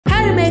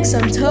make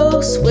some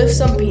toast with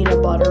some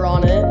peanut butter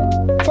on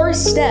it.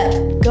 First step,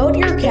 go to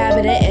your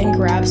cabinet and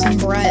grab some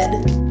bread.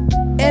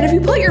 And if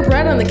you put your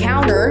bread on the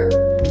counter,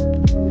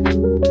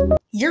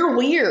 you're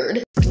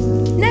weird.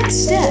 Next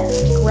step,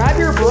 grab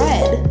your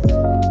bread.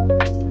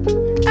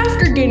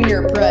 After getting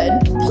your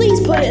bread, please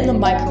put it in the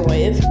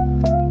microwave.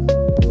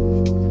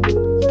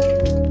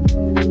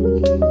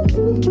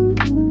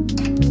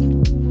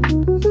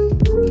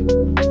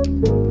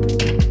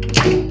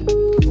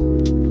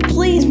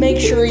 Please make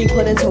sure you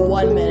put it to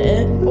 1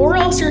 minute, or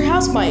else your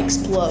house might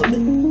explode.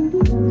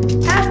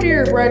 After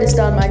your bread is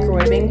done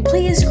microwaving,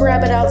 please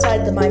grab it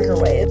outside the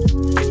microwave.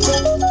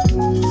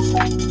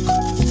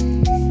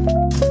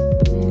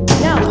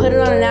 Now put it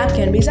on a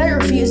napkin because I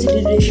refuse to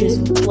do dishes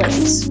with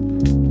plates.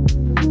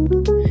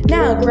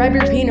 Now grab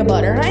your peanut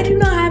butter, and I do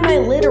not have my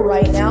lid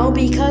right now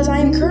because I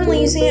am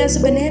currently using it as a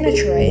banana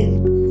tray.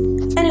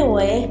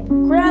 Anyway,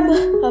 grab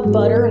a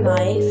butter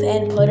knife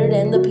and put it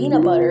in the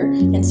peanut butter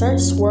and start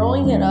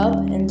swirling it up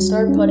and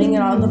start putting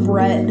it on the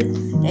bread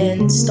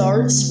and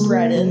start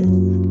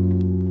spreading.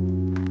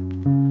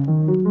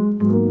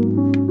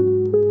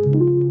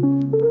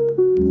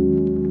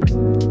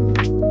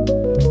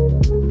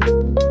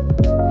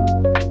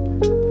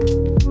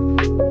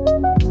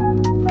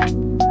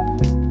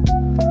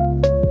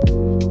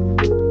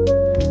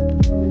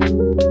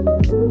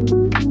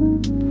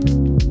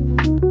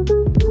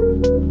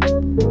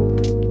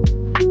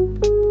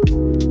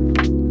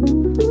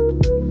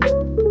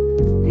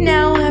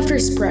 After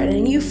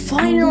spreading, you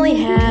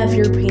finally have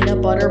your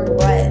peanut butter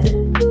bread.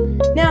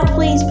 Now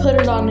please put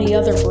it on the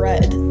other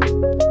bread.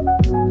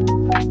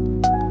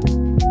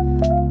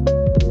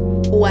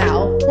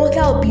 Wow, look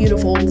how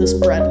beautiful this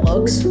bread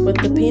looks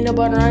with the peanut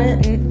butter on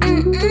it.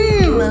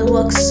 It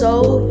looks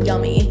so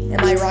yummy.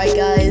 Am I right,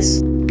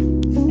 guys?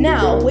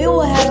 Now, we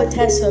will have a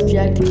test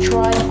subject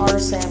try our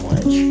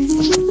sandwich.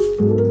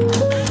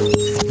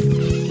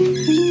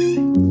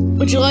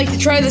 Would you like to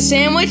try the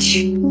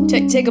sandwich?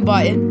 Take a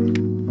bite.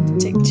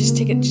 Just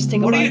take a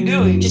bite. What are you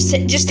doing? Just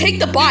take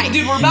the bite.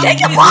 Dude, we're about take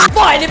to a bite.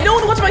 Fine. If no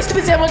one wants my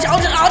stupid sandwich,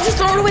 I'll just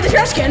throw it away the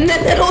trash can, and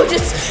then it'll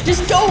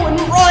just go and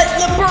rot in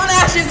the burnt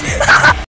ashes.